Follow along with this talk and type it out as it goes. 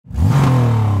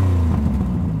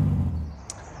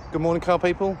Good morning, car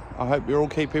people. I hope you're all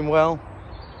keeping well.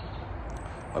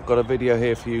 I've got a video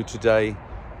here for you today,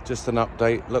 just an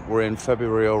update. Look, we're in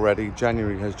February already.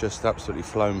 January has just absolutely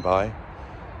flown by.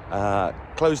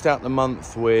 Closed out the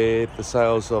month with the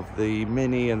sales of the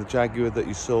Mini and the Jaguar that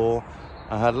you saw.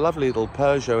 I had a lovely little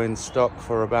Peugeot in stock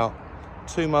for about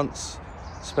 2 months.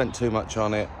 Spent too much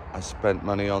on it. I spent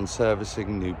money on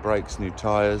servicing, new brakes, new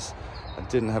tyres. I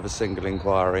didn't have a single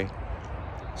inquiry.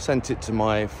 Sent it to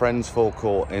my friend's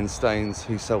forecourt in Staines.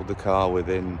 He sold the car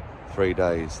within 3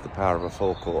 days. The power of a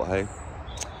forecourt, hey?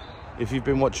 If you've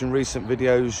been watching recent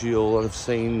videos, you'll have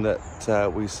seen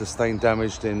that we sustained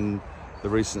damage in the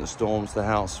recent storms. The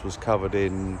house was covered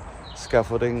in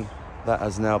scaffolding. That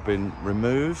has now been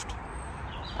removed.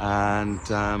 And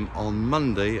on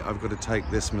Monday, I've got to take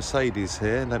this Mercedes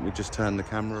here. Let me just turn the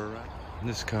camera around.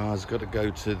 This car's got to go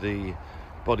to the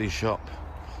body shop.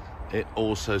 It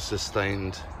also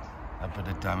sustained a bit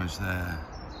of damage there.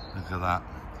 Look at that.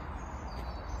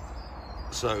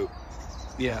 So,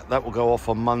 yeah, that will go off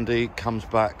on Monday, comes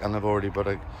back, and I've already got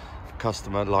a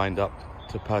customer lined up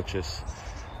to purchase.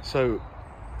 So,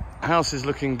 house is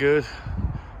looking good.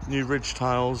 New ridge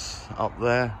tiles up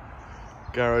there.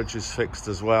 Garage is fixed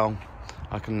as well.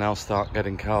 I can now start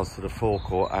getting cars to the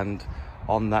forecourt. And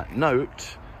on that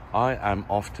note, I am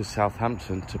off to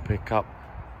Southampton to pick up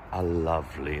a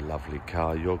lovely, lovely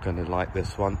car. You're going to like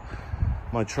this one.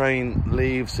 My train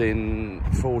leaves in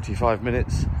 45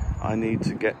 minutes. I need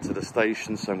to get to the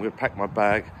station, so I'm going to pack my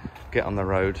bag, get on the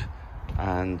road,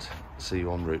 and see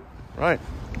you en route. Right,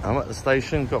 I'm at the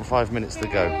station, got 5 minutes to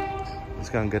go. Let's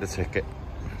go and get a ticket.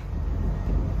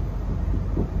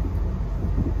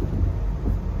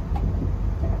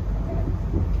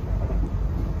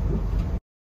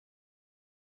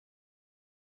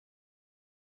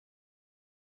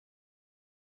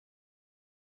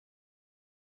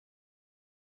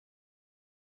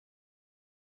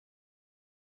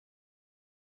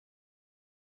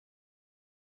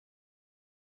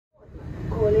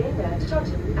 Calling at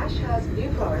Tottenham, Ashurst,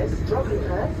 New Forest,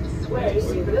 Brockenhurst, Sway,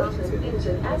 New Wilton,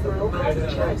 Hinton, Admiral,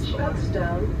 Christchurch,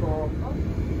 Buxton for...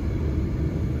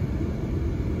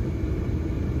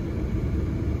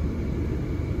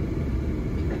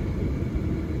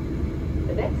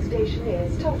 The next station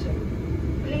is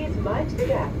Tottenham. Please mind the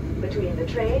gap between the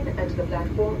train and the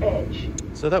platform edge.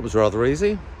 So that was rather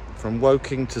easy. From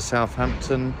Woking to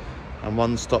Southampton and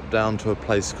one stop down to a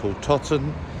place called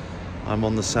Tottenham. I'm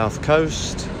on the south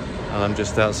coast and I'm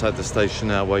just outside the station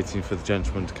now waiting for the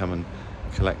gentleman to come and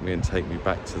collect me and take me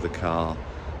back to the car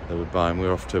that we're buying.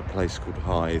 We're off to a place called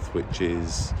Hythe, which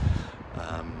is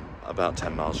about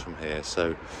 10 miles from here,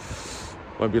 so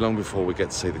won't be long before we get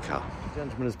to see the car. The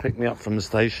gentleman has picked me up from the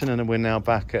station and we're now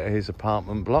back at his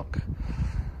apartment block.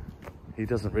 He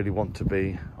doesn't really want to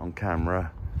be on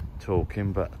camera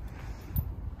talking, but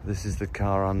this is the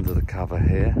car under the cover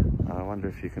here. I wonder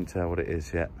if you can tell what it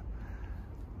is yet.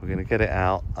 We're going to get it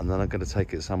out and then I'm going to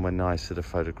take it somewhere nicer to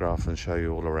photograph and show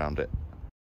you all around it.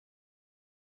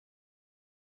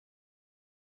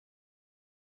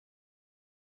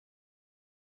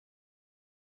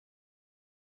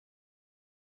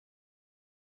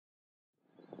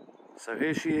 So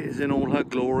here she is in all her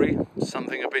glory,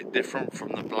 something a bit different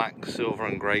from the black, silver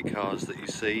and grey cars that you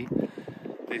see.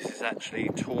 This is actually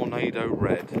Tornado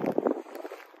Red.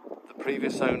 The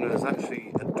previous owner has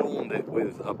actually adorned it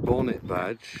with a bonnet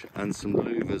badge and some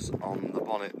louvers on the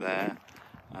bonnet there,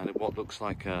 and what looks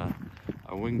like a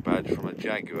wing badge from a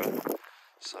Jaguar.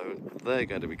 So they're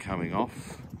going to be coming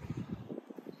off.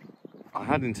 I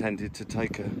had intended to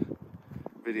take a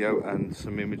video and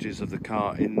some images of the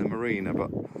car in the marina, but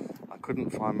I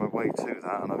couldn't find my way to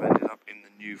that, and I've ended up in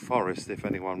the New Forest, if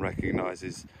anyone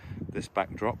recognises this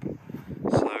backdrop.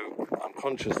 So I'm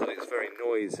conscious that it's very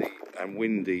noisy and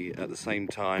windy at the same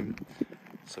time,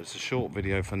 so it's a short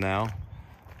video for now.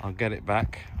 I'll get it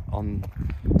back on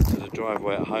to the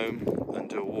driveway at home and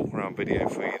do a walk around video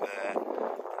for you there, and then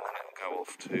it'll go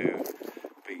off to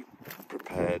be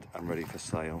prepared and ready for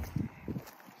sale.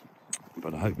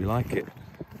 But I hope you like it.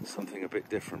 Something a bit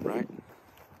different, right?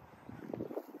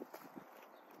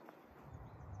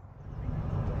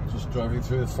 Just driving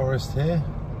through the forest here,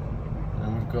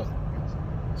 and we've got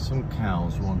some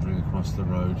cows wandering across the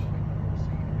road.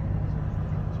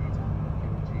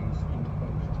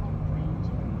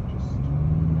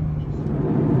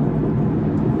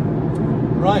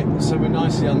 Right, so we're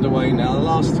nicely underway now. The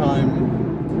last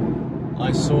time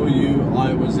I saw you,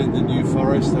 I was in the New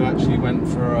Forest. I actually went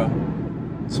for a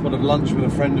spot of lunch with a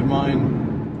friend of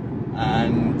mine,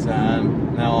 and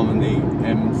now I'm on the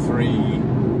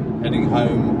M3 heading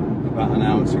home about an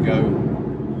hour to go.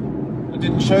 I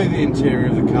didn't show you the interior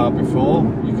of the car before.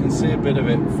 You can see a bit of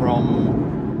it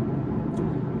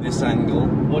from this angle.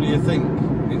 What do you think?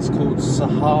 It's called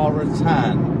Sahara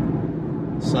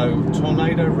Tan. So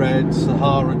Tornado Red,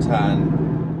 Sahara Tan.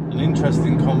 An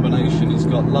interesting combination. It's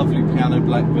got lovely piano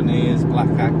black veneers, black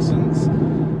accents.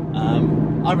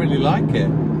 I really like it.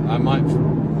 I might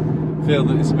feel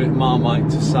that it's a bit Marmite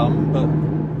to some, but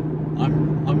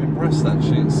I'm impressed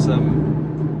actually. It's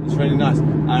really nice,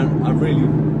 and a really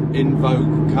in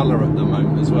vogue colour at the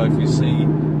moment as well. If you see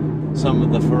some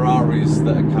of the Ferraris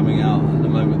that are coming out at the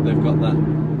moment, they've got that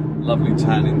lovely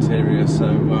tan interior,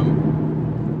 so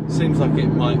seems like it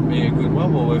might be a good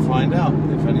one. Well, we'll find out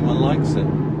if anyone likes it.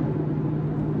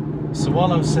 So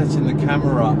while I was setting the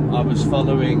camera up, I was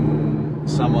following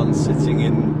someone sitting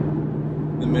in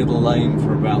the middle lane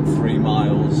for about 3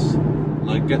 miles.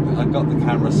 And I got the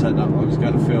camera set up, I was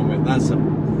going to film it. That's a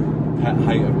pet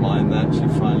hate of mine. They actually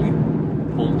finally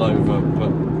pulled over,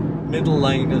 but middle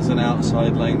laners and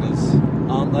outside laners,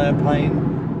 aren't they a pain?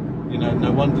 You know,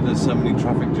 no wonder there's so many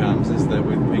traffic jams, is there,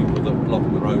 with people that block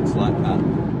the roads like that.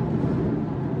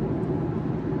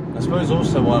 I suppose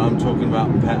also while I'm talking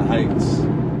about pet hates,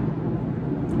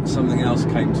 something else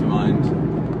came to mind.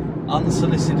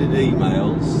 Unsolicited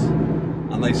emails,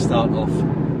 and they start off,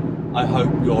 "I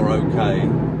hope you're okay."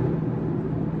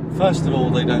 First of all,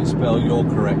 they don't spell "your"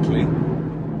 correctly.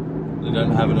 They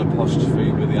don't have an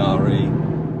apostrophe with the RE.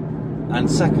 And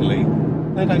secondly,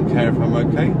 they don't care if I'm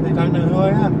okay. They don't know who I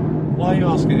am. Why are you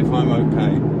asking if I'm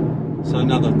okay? So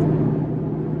another,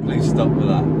 please stop with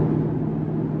that.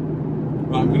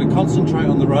 Right, I'm going to concentrate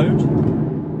on the road,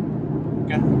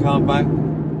 get the car back,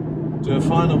 do a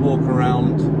final walk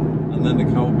around, and then the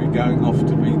car will be going off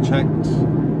to be checked,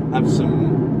 have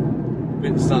some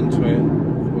bits done to it,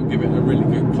 we'll give it a really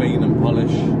good clean and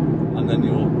polish, and then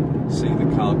you'll see the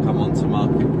car come onto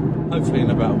market, hopefully in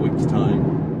about a week's time.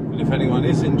 But if anyone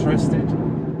is interested,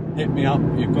 hit me up,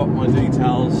 you've got my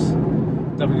details,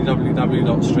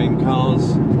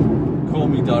 www.streamcars, call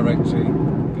me directly,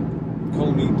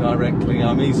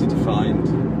 I'm easy to find.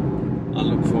 I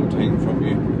look forward to hearing from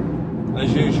you.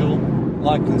 As usual,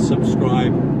 like and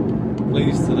subscribe,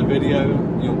 please, to the video.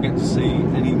 You'll get to see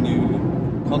any new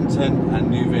content and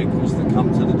new vehicles that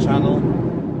come to the channel.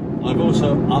 I've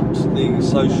also upped the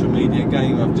social media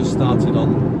game. I've just started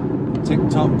on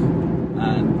TikTok,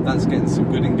 and that's getting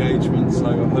some good engagement, so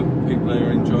I hope people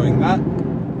are enjoying that.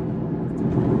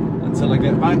 Until I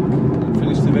get back and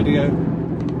finish the video,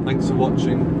 thanks for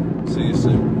watching. See you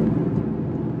soon.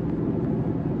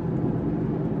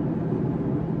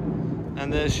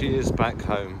 And there she is back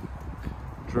home.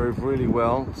 Drove really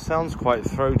well. Sounds quite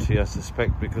throaty, I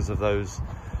suspect, because of those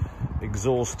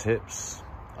exhaust tips.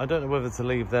 I don't know whether to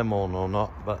leave them on or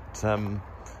not, but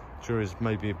jury's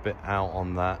maybe a bit out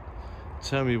on that.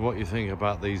 Tell me what you think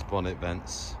about these bonnet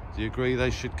vents. Do you agree they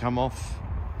should come off?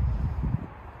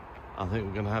 I think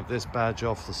we're going to have this badge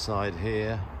off the side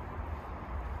here.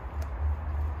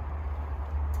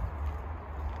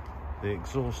 The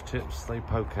exhaust tips, they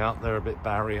poke out. They're a bit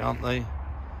barry, aren't they?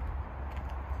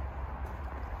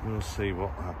 We'll see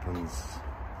what happens.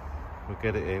 We'll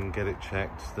get it in, get it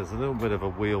checked. There's a little bit of a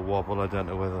wheel wobble. I don't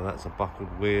know whether that's a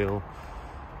buckled wheel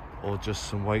or just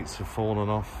some weights have fallen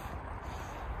off.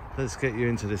 Let's get you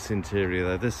into this interior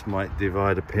though. This might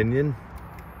divide opinion.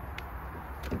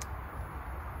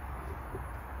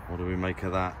 What do we make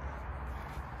of that?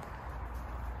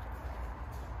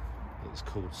 It's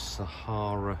called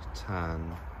Sahara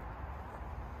Tan.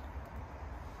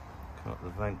 Got the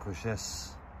Vantage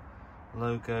S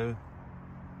logo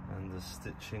and the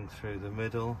stitching through the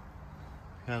middle.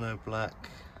 Piano black,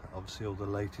 obviously all the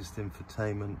latest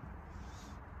infotainment.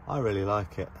 I really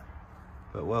like it,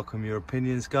 but welcome your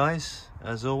opinions, guys,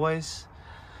 as always.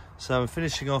 So I'm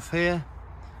finishing off here.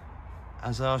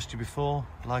 As I asked you before,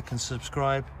 like and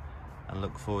subscribe, and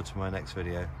look forward to my next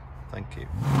video. Thank you.